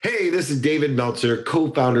this is David Meltzer,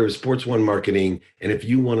 co-founder of Sports One Marketing. And if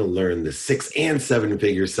you want to learn the 6 and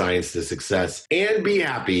 7-figure science to success and be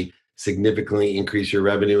happy, significantly increase your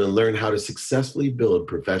revenue, and learn how to successfully build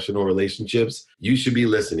professional relationships, you should be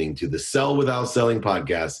listening to the Sell Without Selling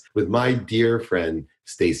podcast with my dear friend,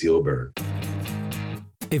 Stacey O'Byrne.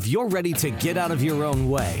 If you're ready to get out of your own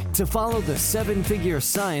way to follow the 7-figure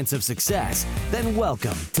science of success, then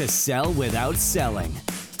welcome to Sell Without Selling.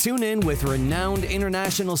 Tune in with renowned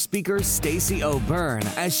international speaker Stacey O'Byrne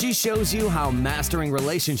as she shows you how mastering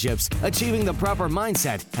relationships, achieving the proper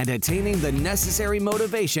mindset, and attaining the necessary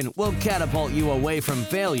motivation will catapult you away from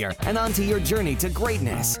failure and onto your journey to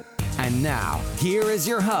greatness. And now, here is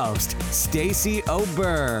your host, Stacey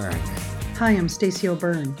O'Byrne. Hi, I'm Stacey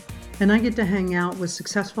O'Byrne, and I get to hang out with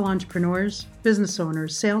successful entrepreneurs, business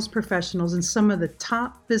owners, sales professionals, and some of the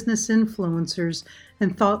top business influencers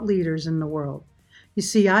and thought leaders in the world. You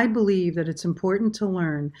see, I believe that it's important to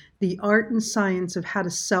learn the art and science of how to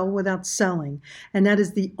sell without selling, and that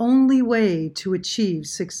is the only way to achieve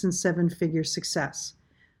 6 and 7-figure success.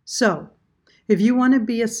 So, if you want to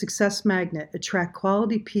be a success magnet, attract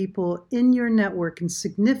quality people in your network, and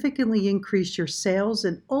significantly increase your sales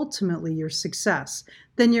and ultimately your success,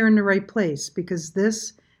 then you're in the right place, because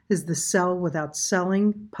this is the Sell Without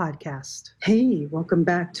Selling podcast. Hey, welcome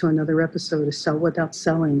back to another episode of Sell Without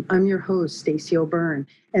Selling. I'm your host, Stacey O'Byrne,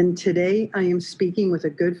 and today I am speaking with a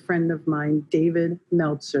good friend of mine, David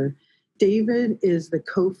Meltzer. David is the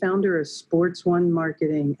co-founder of Sports One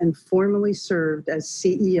Marketing and formerly served as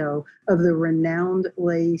CEO of the renowned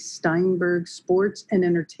Leigh Steinberg Sports and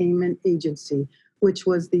Entertainment Agency, which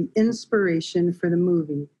was the inspiration for the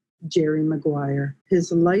movie Jerry Maguire.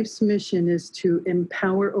 His life's mission is to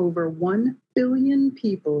empower over 1 billion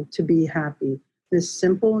people to be happy. This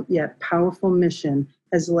simple yet powerful mission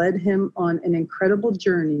has led him on an incredible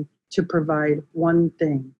journey to provide one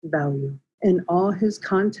thing: value. In all his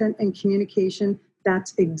content and communication,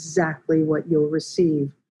 that's exactly what you'll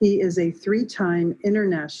receive. He is a 3-time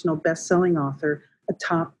international best-selling author, a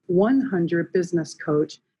top 100 business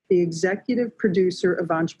coach, the executive producer of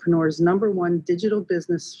Entrepreneur's #1 digital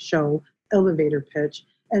business show, Elevator Pitch,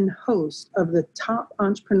 and host of the top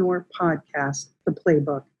entrepreneur podcast, The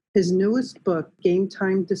Playbook. His newest book, Game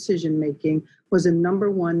Time Decision Making, was a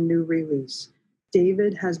 #1 new release.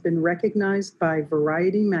 David has been recognized by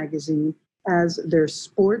Variety magazine as their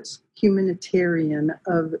sports humanitarian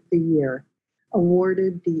of the year,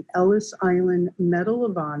 awarded the Ellis Island Medal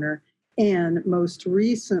of Honor, and most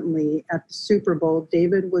recently at the Super Bowl,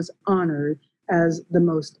 David was honored as the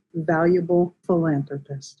most valuable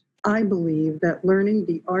philanthropist. I believe that learning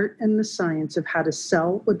the art and the science of how to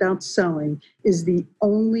sell without selling is the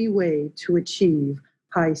only way to achieve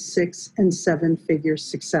high 6 and 7-figure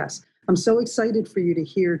success. I'm so excited for you to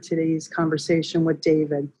hear today's conversation with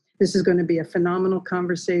David. This is going to be a phenomenal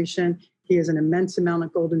conversation. He has an immense amount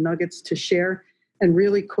of golden nuggets to share. And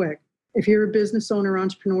really quick, if you're a business owner,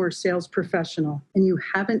 entrepreneur, or sales professional, and you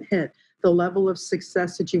haven't hit the level of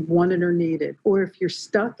success that you've wanted or needed, or if you're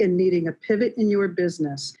stuck and needing a pivot in your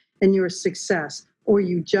business and your success, or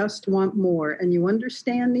you just want more, and you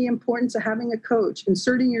understand the importance of having a coach,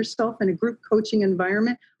 inserting yourself in a group coaching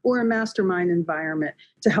environment or a mastermind environment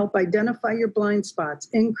to help identify your blind spots,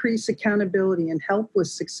 increase accountability, and help with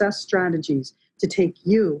success strategies to take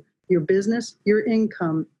you, your business, your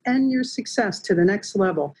income, and your success to the next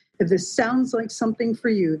level. If this sounds like something for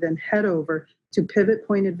you, then head over to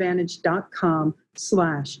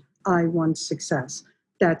pivotpointadvantage.com/I-want-success.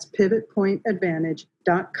 That's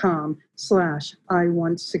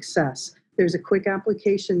pivotpointadvantage.com/I-want-success. There's a quick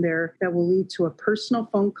application there that will lead to a personal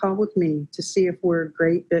phone call with me to see if we're a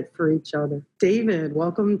great fit for each other. David,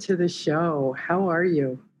 welcome to the show. How are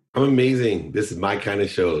you? I'm amazing. This is my kind of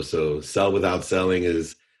show. So Sell Without Selling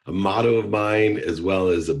is a motto of mine as well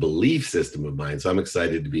as a belief system of mine. So I'm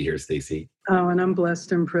excited to be here, Stacey. Oh, and I'm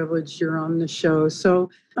blessed and privileged you're on the show. So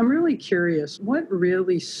I'm really curious, what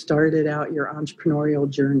really started out your entrepreneurial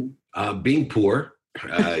journey? Being poor.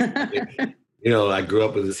 I grew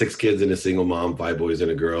up with 6 kids and a single mom, 5 boys and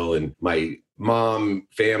a girl, and my mom,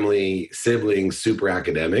 family, siblings, super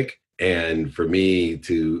academic. And for me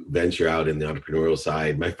to venture out in the entrepreneurial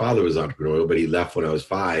side, my father was entrepreneurial, but he left when I was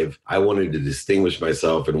 5. I wanted to distinguish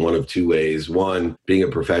myself in one of 2 ways. 1, being a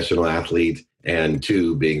professional athlete, and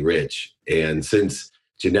 2, being rich. And since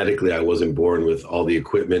genetically I wasn't born with all the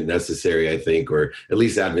equipment necessary, I think, or at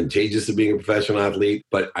least advantageous to being a professional athlete,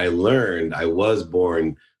 but I learned I was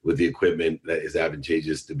born with the equipment that is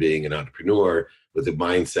advantageous to being an entrepreneur, with a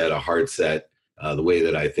mindset, a heart set, the way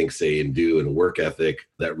that I think, say, and do, and work ethic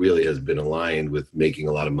that really has been aligned with making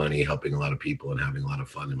a lot of money, helping a lot of people, and having a lot of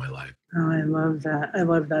fun in my life. Oh, I love that. I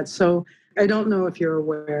love that. So I don't know if you're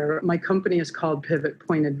aware, my company is called Pivot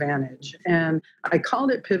Point Advantage. And I called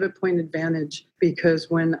it Pivot Point Advantage because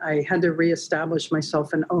when I had to reestablish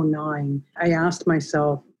myself in '09, I asked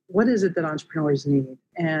myself, what is it that entrepreneurs need?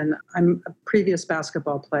 And I'm a previous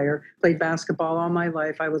basketball player, played basketball all my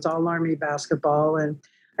life. I was all Army basketball, and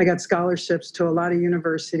I got scholarships to a lot of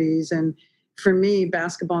universities. And for me,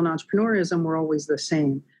 basketball and entrepreneurism were always the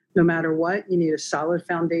same. No matter what, you need a solid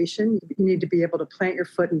foundation. You need to be able to plant your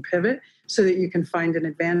foot and pivot so that you can find an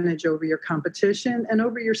advantage over your competition and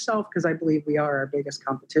over yourself, because I believe we are our biggest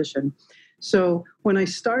competition. So when I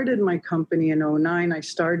started my company in '09, I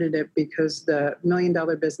started it because the $1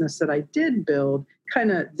 million business that I did build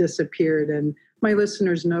kind of disappeared. And my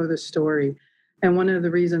listeners know the story. And one of the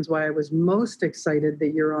reasons why I was most excited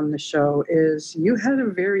that you're on the show is you had a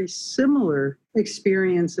very similar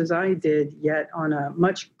experience as I did, yet on a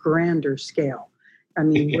much grander scale. I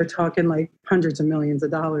mean, we're talking like hundreds of millions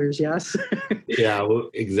of dollars, yes? Yeah, well,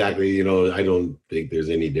 exactly. I don't think there's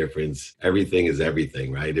any difference. Everything is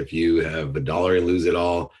everything, right? If you have $1 and lose it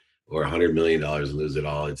all, or $100 million and lose it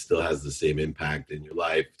all, it still has the same impact in your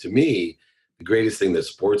life. To me, the greatest thing that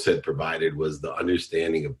sports had provided was the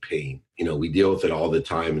understanding of pain. We deal with it all the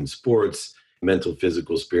time in sports, mental,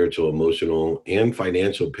 physical, spiritual, emotional, and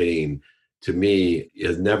financial pain. To me,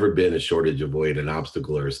 has never been a shortage of void, an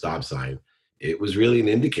obstacle, or a stop sign. It was really an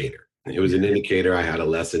indicator. It was an indicator I had a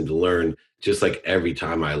lesson to learn, just like every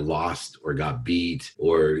time I lost or got beat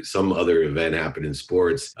or some other event happened in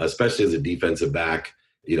sports, especially as a defensive back.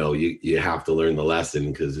 You have to learn the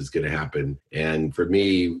lesson because it's going to happen. And for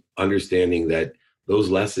me, understanding that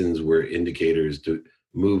those lessons were indicators to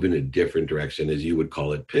move in a different direction, as you would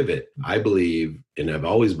call it, pivot. I believe, and I've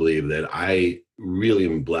always believed, that I really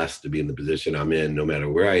am blessed to be in the position I'm in, no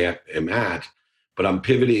matter where I am at, but I'm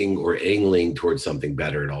pivoting or angling towards something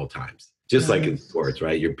better at all times. Just like in sports,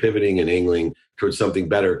 right? You're pivoting and angling towards something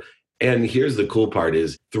better. And here's the cool part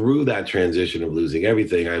is through that transition of losing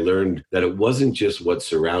everything, I learned that it wasn't just what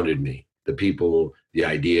surrounded me, the people, the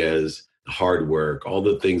ideas, the hard work, all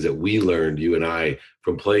the things that we learned, you and I,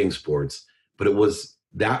 from playing sports, but it was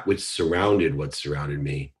that which surrounded what surrounded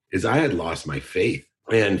me, is I had lost my faith.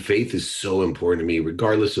 And faith is so important to me,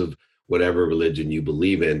 regardless of whatever religion you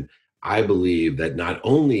believe in. I believe that not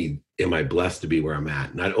only am I blessed to be where I'm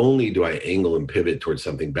at, not only do I angle and pivot towards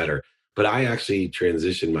something better, but I actually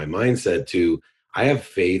transitioned my mindset to, I have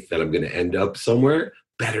faith that I'm going to end up somewhere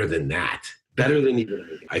better than that, better than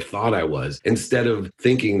even I thought I was. Instead of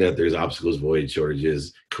thinking that there's obstacles, voids,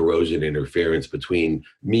 shortages, corrosion, interference between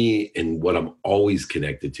me and what I'm always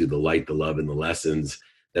connected to, the light, the love, and the lessons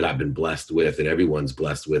that I've been blessed with and everyone's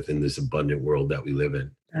blessed with in this abundant world that we live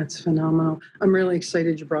in. That's phenomenal. I'm really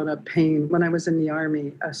excited you brought up pain. When I was in the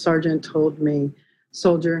Army, a sergeant told me,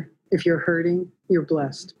 soldier, if you're hurting, you're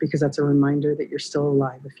blessed, because that's a reminder that you're still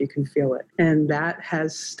alive if you can feel it. And that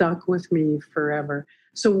has stuck with me forever.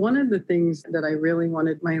 So one of the things that I really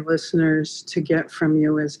wanted my listeners to get from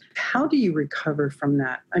you is, how do you recover from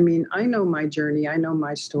that? I mean, I know my journey. I know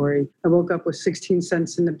my story. I woke up with 16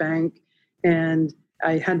 cents in the bank, and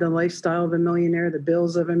I had the lifestyle of a millionaire, the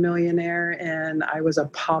bills of a millionaire, and I was a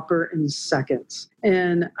pauper in seconds.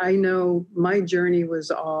 And I know my journey was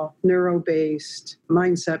all neuro-based,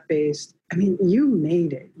 mindset-based. I mean, you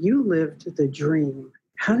made it. You lived the dream.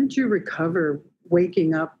 How did you recover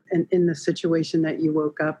waking up in the situation that you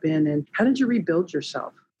woke up in, and how did you rebuild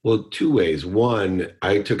yourself? Well, two ways. One,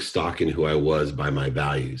 I took stock in who I was by my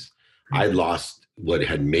values. I lost what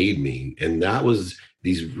had made me, and that was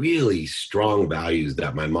these really strong values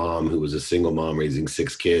that my mom, who was a single mom raising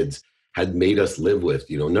 6 kids, had made us live with.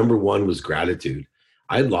 Number one was gratitude.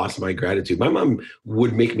 I lost my gratitude. My mom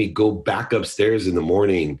would make me go back upstairs in the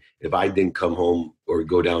morning if I didn't come home or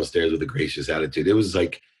go downstairs with a gracious attitude. It was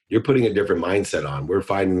like, you're putting a different mindset on. We're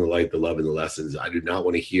finding the light, the love, and the lessons. I do not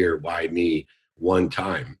want to hear why me one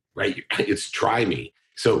time, right? It's try me.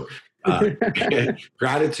 So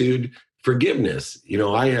gratitude, forgiveness.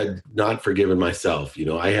 I had not forgiven myself.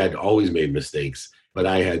 I had always made mistakes, but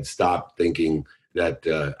I had stopped thinking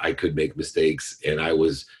that I could make mistakes. And I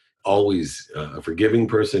was always a forgiving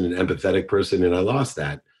person, an empathetic person, and I lost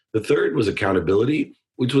that. The third was accountability,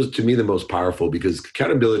 which was to me the most powerful, because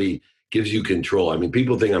accountability gives you control. I mean,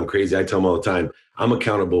 people think I'm crazy. I tell them all the time, I'm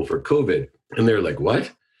accountable for COVID. And they're like,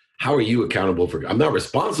 what? How are you accountable for? I'm not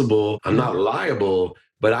responsible. I'm not liable.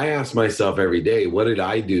 But I ask myself every day, what did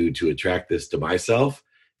I do to attract this to myself?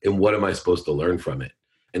 And what am I supposed to learn from it?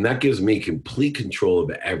 And that gives me complete control of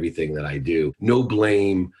everything that I do. No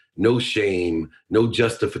blame, no shame, no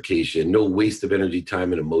justification, no waste of energy,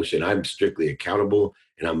 time, and emotion. I'm strictly accountable,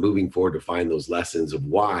 and I'm moving forward to find those lessons of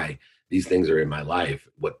why these things are in my life,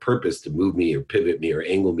 what purpose to move me or pivot me or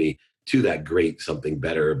angle me to that great something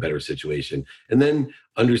better, a better situation. And then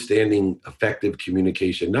understanding effective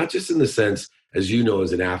communication, not just in the sense, as you know,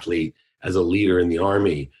 as an athlete, as a leader in the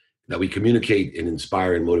Army, that we communicate and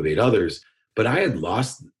inspire and motivate others. But I had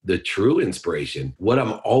lost the true inspiration, what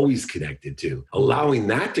I'm always connected to, allowing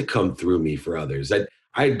that to come through me for others. I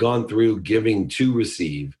had gone through giving to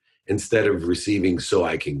receive instead of receiving so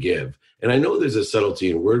I can give. And I know there's a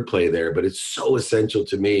subtlety in wordplay there, but it's so essential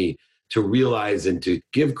to me to realize and to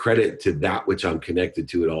give credit to that which I'm connected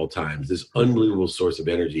to at all times, this unbelievable source of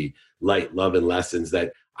energy, light, love, and lessons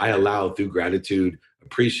that I allow through gratitude,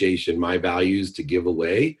 appreciation, my values to give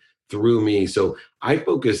away through me. So I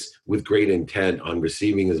focus with great intent on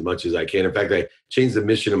receiving as much as I can. In fact, I changed the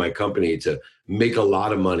mission of my company to make a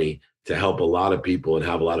lot of money to help a lot of people and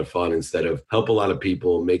have a lot of fun instead of help a lot of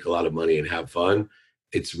people, make a lot of money and have fun.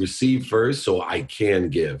 It's receive first so I can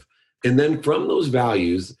give. And then from those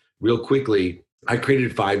values, real quickly, I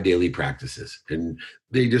created 5 daily practices. And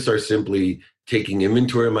they just are simply taking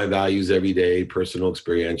inventory of my values every day, personal,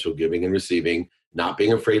 experiential, giving and receiving, not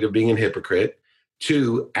being afraid of being a hypocrite.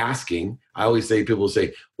 2, asking. I always say, people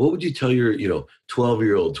say, what would you tell your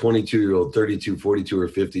 12-year-old, 22-year-old, 32, 42, or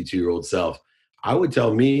 52-year-old self? I would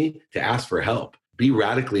tell me to ask for help. Be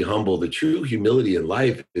radically humble. The true humility in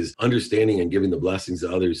life is understanding and giving the blessings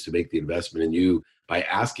to others to make the investment in you by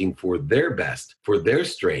asking for their best, for their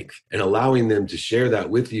strength, and allowing them to share that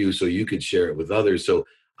with you so you could share it with others. So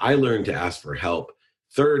I learned to ask for help.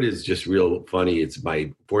 3rd is just real funny. It's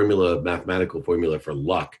my formula, mathematical formula for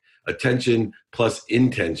luck. Attention plus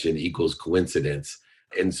intention equals coincidence.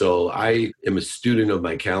 And so I am a student of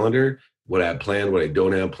my calendar, what I have planned, what I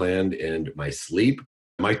don't have planned, and my sleep.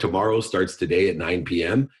 My tomorrow starts today at 9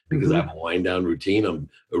 p.m. because I have a wind down routine. I'm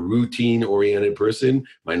a routine oriented person.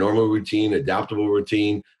 My normal routine, adaptable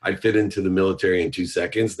routine, I fit into the military in 2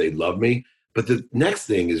 seconds. They love me. But the next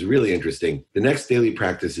thing is really interesting. The next daily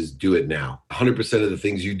practice is do it now. 100% of the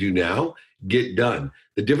things you do now get done.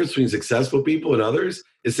 The difference between successful people and others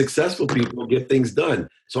is successful people get things done.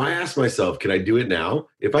 So I ask myself, can I do it now?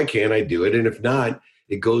 If I can, I do it. And if not,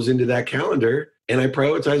 it goes into that calendar and I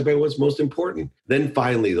prioritize by what's most important. Then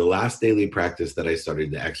finally, the last daily practice that I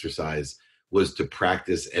started to exercise was to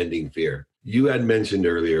practice ending fear. You had mentioned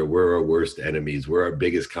earlier, we're our worst enemies. We're our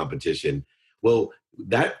biggest competition. Well,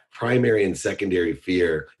 that primary and secondary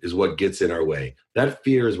fear is what gets in our way. That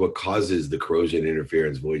fear is what causes the corrosion,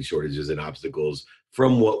 interference, void shortages, and obstacles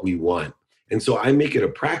from what we want. And so I make it a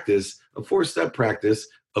practice, a 4-step practice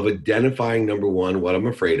of identifying, number 1, what I'm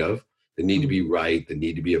afraid of, the need to be right, the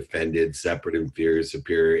need to be offended, separate, inferior,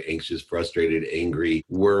 superior, anxious, frustrated, angry,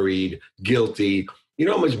 worried, guilty. You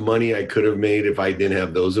know how much money I could have made if I didn't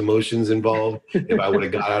have those emotions involved, if I would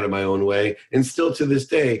have got out of my own way. And still to this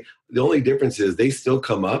day, the only difference is they still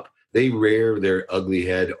come up. They rear their ugly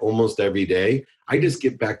head almost every day. I just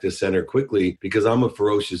get back to center quickly because I'm a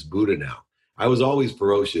ferocious Buddha now. I was always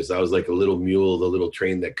ferocious. I was like a little mule, the little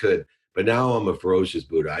train that could. But now I'm a ferocious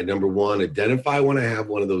Buddha. I, number 1, identify when I have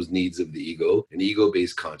one of those needs of the ego, an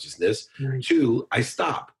ego-based consciousness. Right. 2, I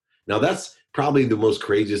stop. Now that's probably the most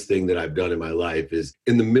courageous thing that I've done in my life is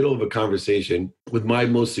in the middle of a conversation with my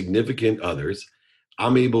most significant others,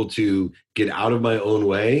 I'm able to get out of my own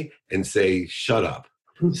way and say, shut up,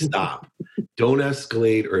 stop. Don't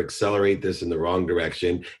escalate or accelerate this in the wrong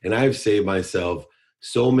direction. And I've saved myself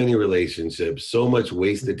so many relationships, so much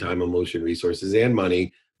wasted time, emotion, resources, and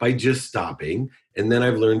money by just stopping. And then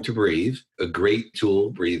I've learned to breathe, a great tool,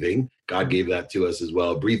 breathing. God gave that to us as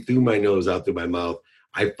well. Breathe through my nose, out through my mouth.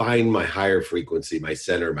 I find my higher frequency, my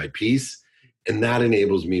center, my peace. And that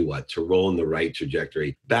enables me what? To roll in the right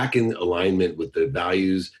trajectory, back in alignment with the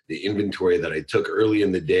values, the inventory that I took early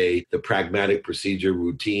in the day, the pragmatic procedure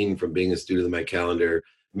routine from being a student of my calendar,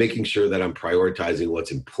 making sure that I'm prioritizing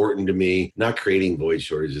what's important to me, not creating void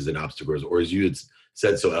shortages and obstacles, or as you had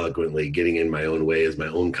said so eloquently, getting in my own way as my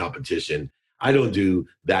own competition. I don't do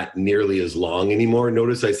that nearly as long anymore.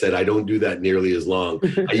 Notice I said I don't do that nearly as long.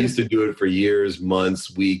 I used to do it for years,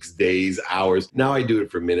 months, weeks, days, hours. Now I do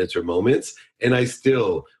it for minutes or moments, and I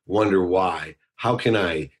still wonder why. How can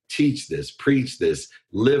I teach this, preach this,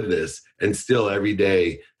 live this, and still every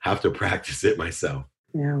day have to practice it myself?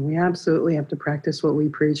 Yeah, we absolutely have to practice what we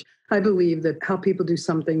preach. I believe that how people do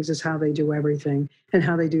some things is how they do everything, and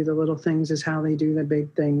how they do the little things is how they do the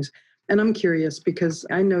big things. And I'm curious because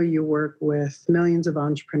I know you work with millions of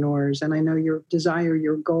entrepreneurs, and I know your desire,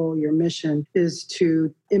 your goal, your mission is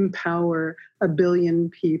to empower 1 billion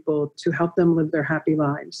people to help them live their happy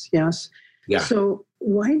lives. Yes? Yeah. So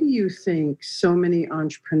why do you think so many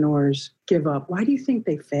entrepreneurs give up? Why do you think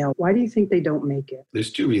they fail? Why do you think they don't make it?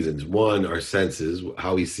 There's two reasons. One, our senses,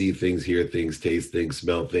 how we see things, hear things, taste things,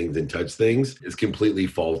 smell things, and touch things is completely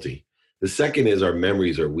faulty. The second is our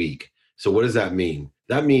memories are weak. So what does that mean?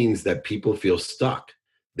 That means that people feel stuck.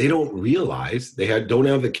 They don't realize, don't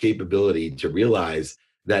have the capability to realize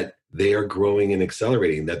that they are growing and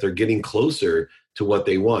accelerating, that they're getting closer to what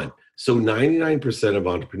they want. So 99% of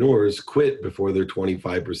entrepreneurs quit before they're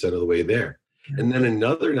 25% of the way there. And then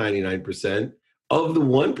another 99% of the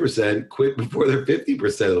 1% quit before they're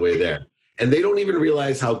 50% of the way there. And they don't even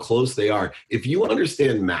realize how close they are. If you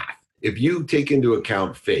understand math, if you take into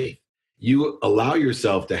account faith, you allow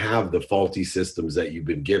yourself to have the faulty systems that you've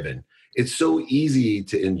been given. It's so easy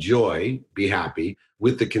to enjoy, be happy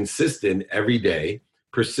with the consistent, everyday,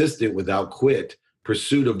 persistent, without quit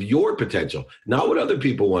pursuit of your potential, not what other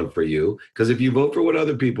people want for you. Because if you vote for what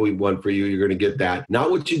other people want for you, you're going to get that.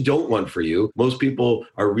 Not what you don't want for you. Most people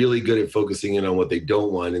are really good at focusing in on what they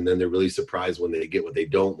don't want, and then they're really surprised when they get what they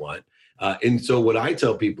don't want. And so what I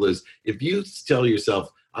tell people is, if you tell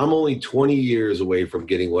yourself, I'm only 20 years away from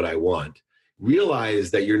getting what I want,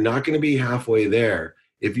 realize that you're not going to be halfway there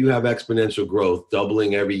if you have exponential growth,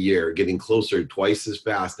 doubling every year, getting closer twice as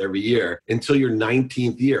fast every year until your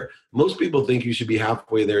 19th year. Most people think you should be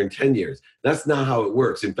halfway there in 10 years. That's not how it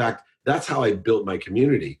works. In fact, that's how I built my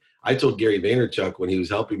community. I told Gary Vaynerchuk when he was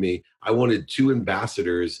helping me, I wanted 2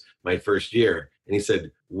 ambassadors my first year. And he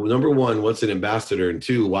said, well, number 1, what's an ambassador? And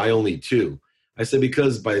 2, why only 2? I said,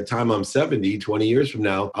 because by the time I'm 70, 20 years from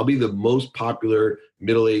now, I'll be the most popular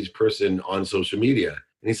middle-aged person on social media.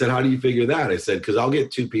 And he said, how do you figure that? I said, because I'll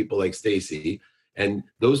get 2 people like Stacy, and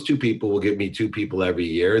those 2 people will give me 2 people every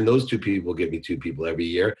year, and those 2 people will give me 2 people every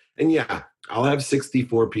year. And yeah, I'll have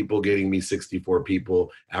 64 people getting me 64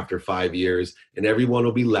 people after 5 years, and everyone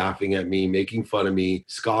will be laughing at me, making fun of me,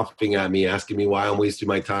 scoffing at me, asking me why I'm wasting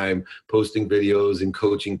my time posting videos and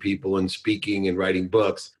coaching people and speaking and writing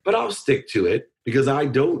books. But I'll stick to it because I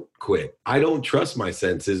don't quit. I don't trust my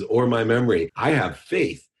senses or my memory. I have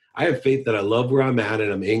faith. I have faith that I love where I'm at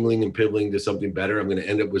and I'm angling and pivoting to something better. I'm going to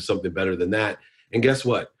end up with something better than that. And guess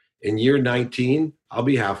what? In year 19, I'll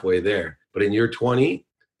be halfway there. But in year 20,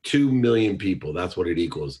 2 million people, that's what it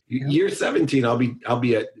equals. Yeah. Year 17, I'll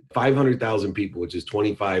be at 500,000 people, which is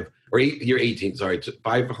 25, or year 18, sorry,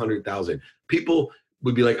 500,000. People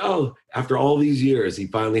would be like, oh, after all these years, he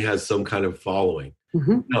finally has some kind of following.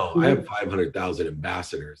 Mm-hmm. No, I have 500,000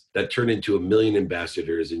 ambassadors that turn into 1 million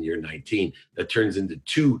ambassadors in year 19. That turns into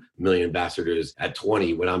 2 million ambassadors at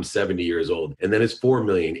 20 when I'm 70 years old. And then it's 4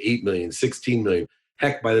 million, 8 million, 16 million.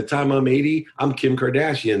 Heck, by the time I'm 80, I'm Kim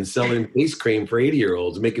Kardashian selling face cream for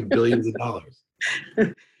 80-year-olds, making billions of dollars.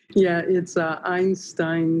 Yeah, it's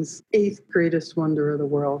Einstein's 8th greatest wonder of the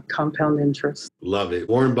world, compound interest. Love it.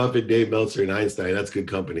 Warren Buffett, Dave Meltzer, and Einstein. That's good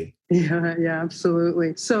company. Yeah,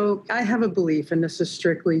 absolutely. So I have a belief, and this is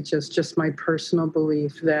strictly just my personal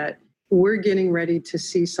belief, that we're getting ready to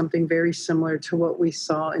see something very similar to what we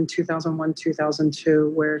saw in 2001, 2002,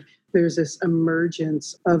 where there's this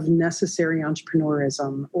emergence of necessary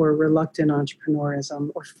entrepreneurism or reluctant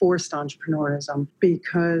entrepreneurism or forced entrepreneurism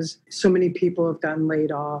because so many people have gotten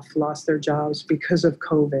laid off, lost their jobs because of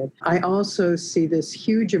COVID. I also see this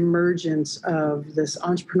huge emergence of this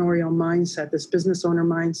entrepreneurial mindset, this business owner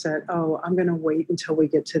mindset. Oh, I'm going to wait until we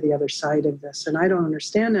get to the other side of this. And I don't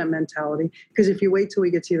understand that mentality because if you wait till we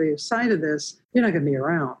get to the other side of this, you're not going to be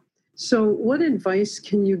around. So what advice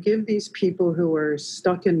can you give these people who are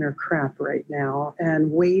stuck in their crap right now and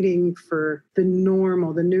waiting for the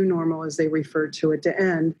normal, the new normal as they refer to it, to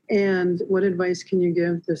end? And what advice can you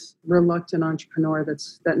give this reluctant entrepreneur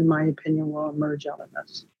that in my opinion will emerge out of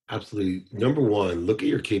this? Absolutely. Number 1, look at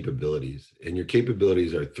your capabilities. And your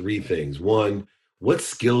capabilities are 3 things. 1, what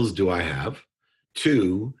skills do I have?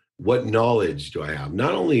 2, what knowledge do I have?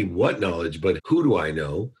 Not only what knowledge, but who do I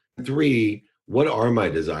know? 3, what are my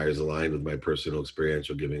desires aligned with my personal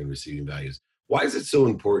experiential giving and receiving values? Why is it so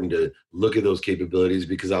important to look at those capabilities?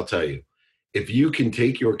 Because I'll tell you, if you can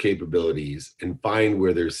take your capabilities and find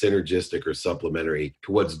where they're synergistic or supplementary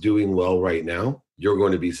to what's doing well right now, you're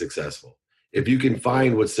going to be successful. If you can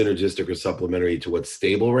find what's synergistic or supplementary to what's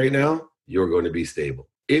stable right now, you're going to be stable.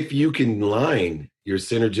 If you can line your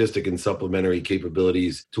synergistic and supplementary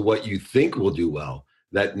capabilities to what you think will do well,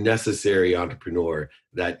 that necessary entrepreneur,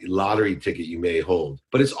 that lottery ticket you may hold.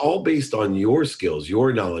 But it's all based on your skills,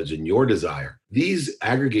 your knowledge, and your desire. These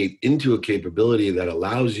aggregate into a capability that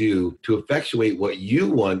allows you to effectuate what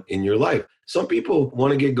you want in your life. Some people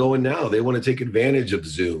want to get going now. They want to take advantage of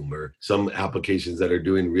Zoom or some applications that are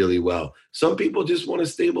doing really well. Some people just want a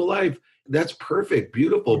stable life. That's perfect,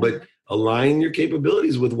 beautiful, but align your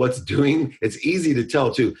capabilities with what's doing. It's easy to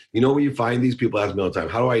tell too. You know where you find these people? Ask me all the time,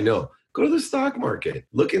 how do I know? Go to the stock market.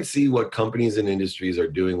 Look and see what companies and industries are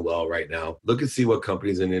doing well right now. Look and see what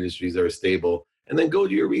companies and industries are stable. And then go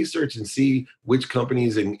do your research and see which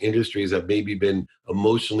companies and industries have maybe been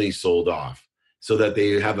emotionally sold off so that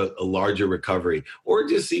they have a larger recovery. Or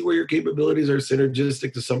just see where your capabilities are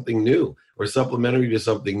synergistic to something new or supplementary to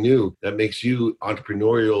something new that makes you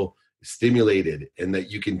entrepreneurial stimulated and that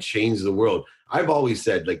you can change the world. I've always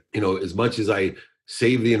said, like, as much as I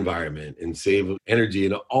save the environment and save energy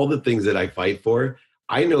and all the things that I fight for,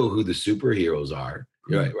 I know who the superheroes are,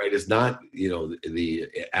 right? It's not, the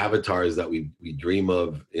avatars that we dream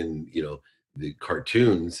of in, the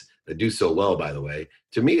cartoons that do so well, by the way.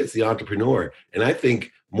 To me, it's the entrepreneur. And I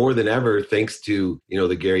think more than ever, thanks to,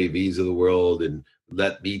 the Gary V's of the world and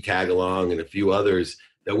Let Me Tag Along and a few others,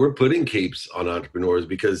 that we're putting capes on entrepreneurs,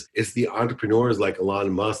 because it's the entrepreneurs like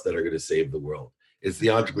Elon Musk that are going to save the world. It's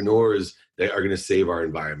the entrepreneurs that are going to save our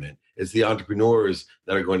environment. It's the entrepreneurs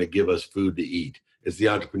that are going to give us food to eat. It's the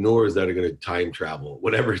entrepreneurs that are going to time travel,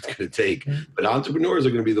 whatever it's going to take. But entrepreneurs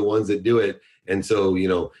are going to be the ones that do it. And so,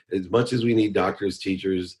 as much as we need doctors,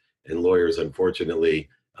 teachers, and lawyers, unfortunately,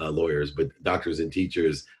 lawyers, but doctors and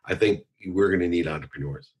teachers, I think we're going to need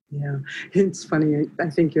entrepreneurs. Yeah, it's funny. I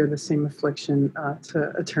think you're the same affliction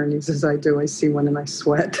to attorneys as I do. I see one and I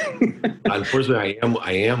sweat. Unfortunately,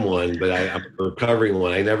 I am one, but I'm a recovering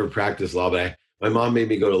one. I never practiced law, but my mom made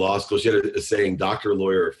me go to law school. She had a saying, doctor,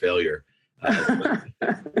 lawyer, or failure.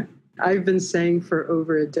 I've been saying for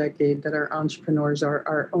over a decade that our entrepreneurs are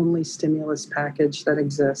our only stimulus package that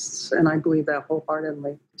exists, and I believe that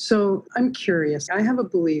wholeheartedly. So I'm curious. I have a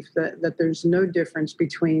belief that there's no difference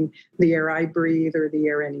between the air I breathe or the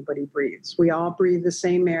air anybody breathes. We all breathe the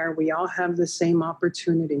same air. We all have the same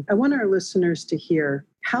opportunity. I want our listeners to hear,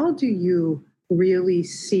 how do you really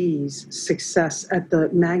seize success at the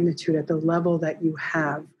magnitude, at the level that you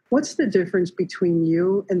have? What's the difference between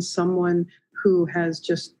you and someone who has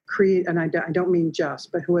just created, and I don't mean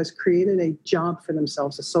just, but who has created a job for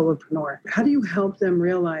themselves, a solopreneur? How do you help them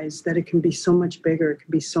realize that it can be so much bigger, it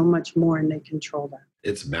can be so much more, and they control that?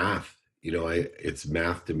 It's math. It's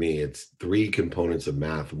math to me. It's three components of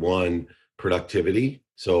math. One, productivity.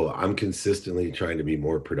 So I'm consistently trying to be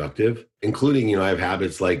more productive, including, I have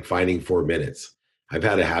habits like finding 4 minutes. I've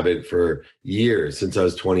had a habit for years, since I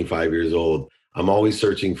was 25 years old. I'm always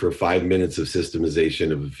searching for 5 minutes of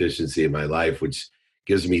systemization of efficiency in my life, which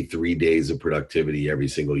gives me 3 days of productivity every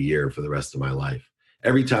single year for the rest of my life.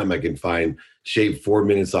 Every time I can shave 4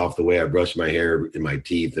 minutes off the way I brush my hair and my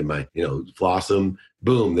teeth and my, floss them,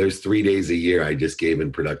 boom, there's 3 days a year I just gave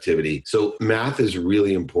in productivity. So math is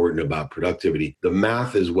really important about productivity. The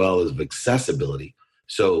math as well as accessibility.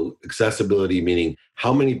 So accessibility meaning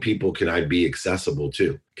how many people can I be accessible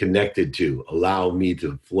to, connected to, allow me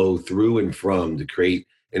to flow through and from to create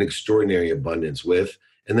an extraordinary abundance with.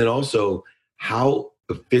 And then also how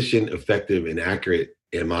efficient, effective, and accurate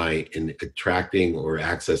am I in attracting or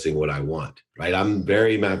accessing what I want, right? I'm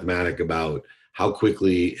very mathematic about how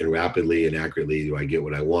quickly and rapidly and accurately do I get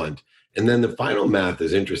what I want. And then the final math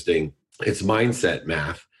is interesting. It's mindset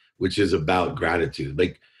math, which is about gratitude.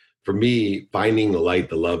 Like, for me, finding the light,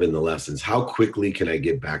 the love, and the lessons. How quickly can I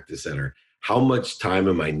get back to center? How much time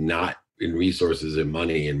am I not in resources and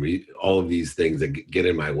money and all of these things that get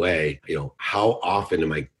in my way? How often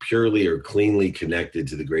am I purely or cleanly connected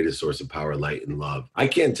to the greatest source of power, light, and love? I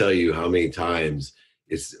can't tell you how many times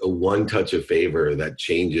it's a one touch of favor that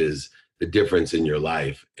changes the difference in your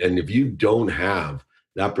life. And if you don't have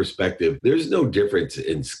that perspective, there's no difference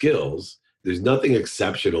in skills. There's nothing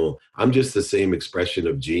exceptional. I'm just the same expression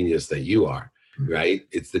of genius that you are, right?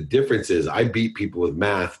 It's the difference is I beat people with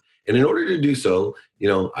math. And in order to do so,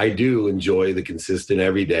 I do enjoy the consistent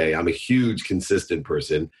every day. I'm a huge consistent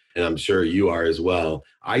person, and I'm sure you are as well.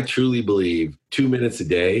 I truly believe 2 minutes a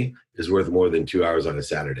day is worth more than 2 hours on a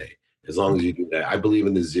Saturday. As long as you do that. I believe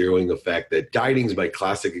in the zeroing effect. That dieting is my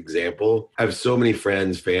classic example. I have so many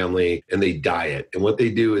friends, family, and they diet. And what they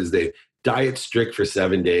do is they diet strict for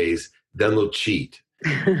 7 days, then they'll cheat.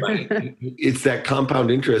 Right? It's that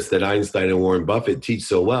compound interest that Einstein and Warren Buffett teach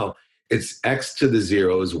so well. It's X to the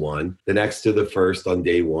 0 is 1, then X to the first on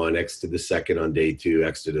day 1, X to the second on day 2,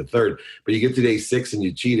 X to the third. But you get to day 6 and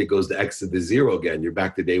you cheat, it goes to X to the 0 again. You're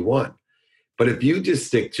back to day 1. But if you just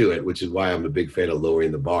stick to it, which is why I'm a big fan of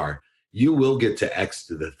lowering the bar, you will get to X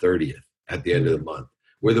to the 30th at the end of the month,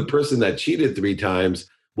 where the person that cheated 3 times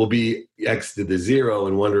will be X to the 0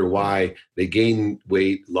 and wonder why they gained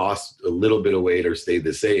weight, lost a little bit of weight, or stayed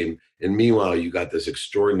the same. And meanwhile, you got this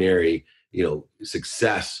extraordinary,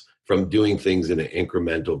 success from doing things in an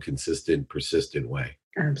incremental, consistent, persistent way.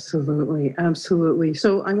 Absolutely. Absolutely.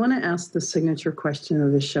 So I want to ask the signature question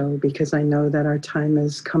of the show, because I know that our time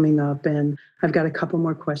is coming up and I've got a couple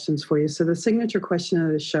more questions for you. So the signature question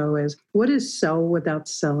of the show is, what does sell without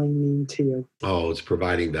selling mean to you? Oh, it's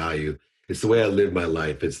providing value. It's the way I live my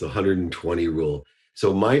life. It's the 120 rule.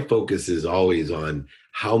 So my focus is always on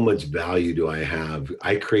how much value do I have?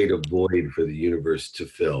 I create a void for the universe to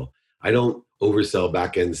fill. I don't oversell,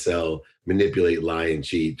 back end sell, manipulate, lie, and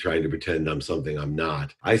cheat, trying to pretend I'm something I'm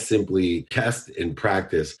not. I simply test and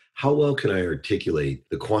practice how well can I articulate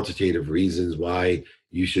the quantitative reasons why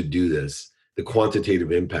you should do this, the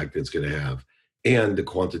quantitative impact it's going to have, and the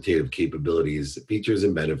quantitative capabilities, features,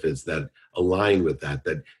 and benefits that align with that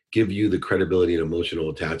give you the credibility and emotional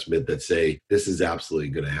attachment that say, this is absolutely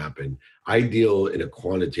going to happen. I deal in a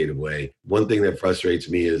quantitative way. One thing that frustrates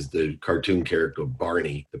me is the cartoon character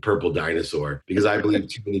Barney, the purple dinosaur, because I believe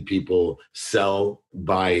too many people sell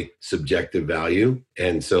by subjective value.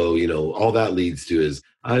 And so, all that leads to is,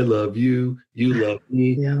 I love you, you love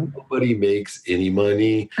me, nobody makes any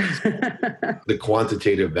money. The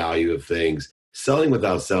quantitative value of things. Selling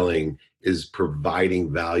without selling is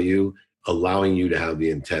providing value, allowing you to have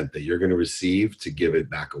the intent that you're going to receive to give it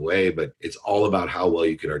back away. But it's all about how well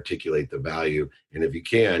you can articulate the value. And if you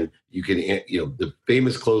can, the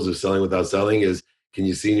famous close of selling without selling is, can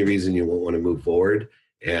you see any reason you won't want to move forward?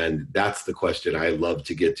 And that's the question I love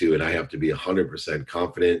to get to. And I have to be 100%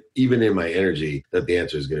 confident, even in my energy, that the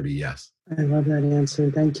answer is going to be yes. I love that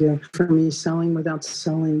answer. Thank you. For me, selling without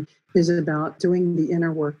selling is about doing the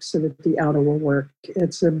inner work so that the outer will work.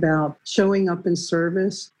 It's about showing up in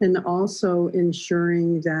service and also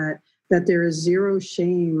ensuring that there is zero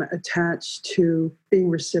shame attached to being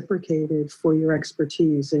reciprocated for your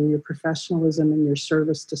expertise and your professionalism and your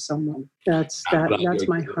service to someone. That's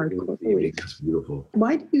my hardcore belief. That's beautiful.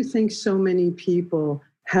 Why do you think so many people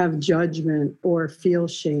have judgment or feel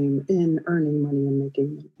shame in earning money and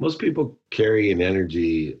making money? Most people carry an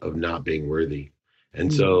energy of not being worthy.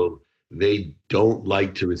 And so they don't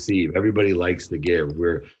like to receive. Everybody likes to give.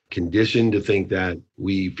 We're conditioned to think that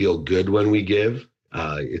we feel good when we give.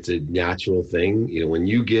 It's a natural thing. When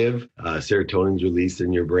you give, serotonin is released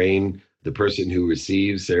in your brain. The person who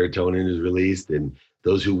receives, serotonin is released. And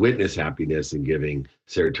those who witness happiness in giving,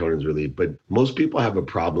 serotonin is released. But most people have a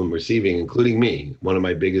problem receiving, including me. One of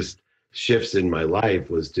my biggest shifts in my life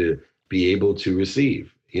was to be able to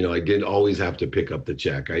receive. I didn't always have to pick up the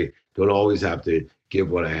check. I don't always have to give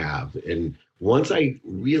what I have. And once I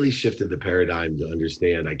really shifted the paradigm to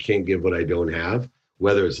understand I can't give what I don't have,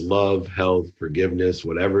 whether it's love, health, forgiveness,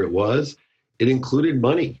 whatever it was, it included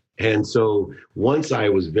money. And so once I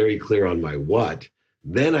was very clear on my what,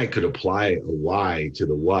 then I could apply a why to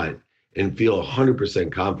the what and feel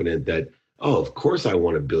 100% confident that, of course I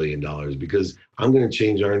want $1 billion because I'm going to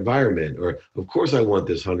change our environment. Or of course I want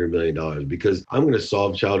this $100 million because I'm going to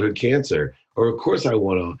solve childhood cancer. Or of course I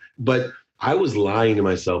want to, but I was lying to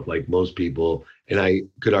myself like most people, and I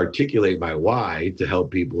could articulate my why to help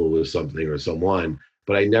people with something or someone,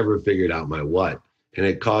 but I never figured out my what. And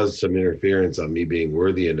it caused some interference on me being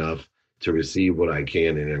worthy enough to receive what I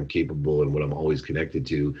can and I'm capable and what I'm always connected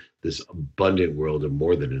to, this abundant world of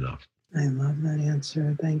more than enough. I love that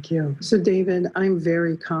answer. Thank you. So, David, I'm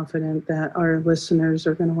very confident that our listeners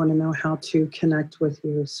are going to want to know how to connect with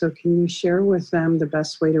you. So can you share with them the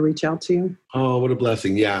best way to reach out to you? Oh, what a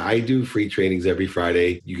blessing. Yeah, I do free trainings every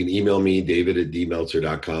Friday. You can email me,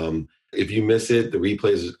 david@dmeltzer.com. If you miss it, the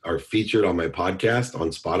replays are featured on my podcast, on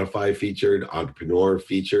Spotify featured, Entrepreneur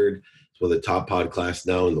featured. It's one of the top podcasts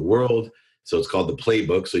now in the world. So it's called The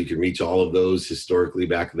Playbook. So you can reach all of those historically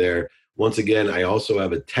back there. Once again, I also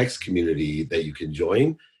have a text community that you can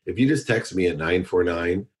join. If you just text me at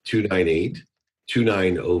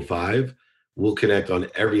 949-298-2905, we'll connect on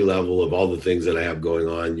every level of all the things that I have going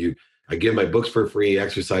on. I give my books for free,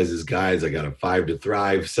 exercises, guides. I got a 5 to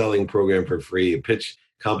Thrive selling program for free, pitch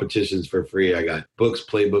competitions for free. I got books,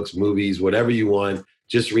 playbooks, movies, whatever you want.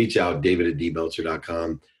 Just reach out,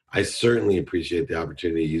 david@dmeltzer.com. I certainly appreciate the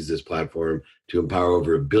opportunity to use this platform to empower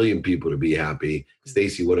over 1 billion people to be happy.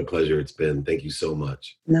 Stacey, what a pleasure it's been. Thank you so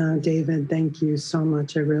much. No, David, thank you so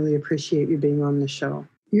much. I really appreciate you being on the show.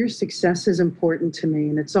 Your success is important to me,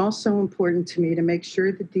 and it's also important to me to make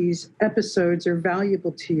sure that these episodes are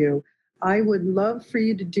valuable to you. I would love for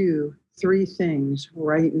you to do 3 things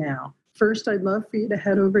right now. First, I'd love for you to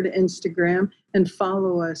head over to Instagram and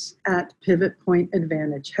follow us at Pivot Point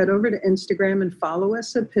Advantage. Head over to Instagram and follow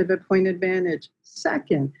us at Pivot Point Advantage.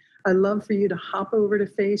 Second, I'd love for you to hop over to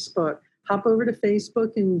Facebook. Hop over to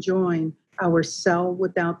Facebook and join our Sell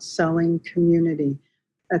Without Selling community.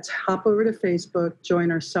 Let's hop over to Facebook,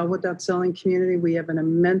 join our Sell Without Selling community. We have an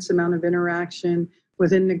immense amount of interaction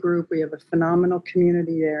within the group. We have a phenomenal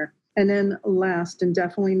community there. And then last and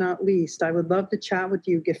definitely not least, I would love to chat with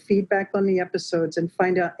you, get feedback on the episodes, and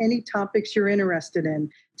find out any topics you're interested in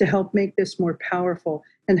to help make this more powerful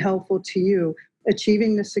and helpful to you,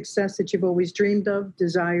 achieving the success that you've always dreamed of,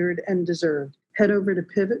 desired, and deserved. Head over to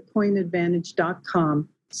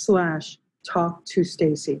pivotpointadvantage.com/talk to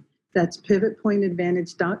Stacy. That's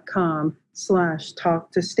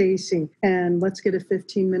pivotpointadvantage.com/talk to Stacy. And let's get a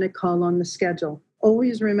 15-minute call on the schedule.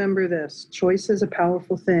 Always remember this: choice is a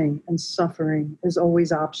powerful thing, and suffering is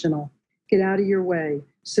always optional. Get out of your way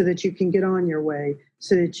so that you can get on your way,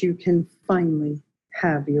 so that you can finally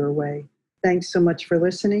have your way. Thanks so much for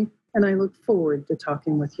listening, and I look forward to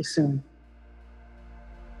talking with you soon.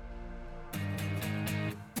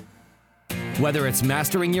 Whether it's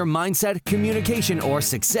mastering your mindset, communication, or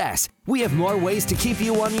success, we have more ways to keep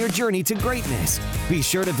you on your journey to greatness. Be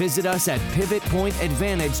sure to visit us at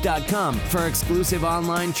pivotpointadvantage.com for exclusive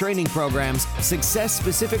online training programs,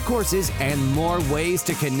 success-specific courses, and more ways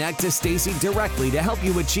to connect to Stacy directly to help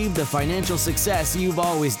you achieve the financial success you've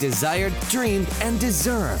always desired, dreamed, and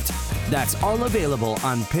deserved. That's all available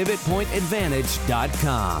on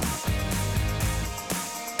pivotpointadvantage.com.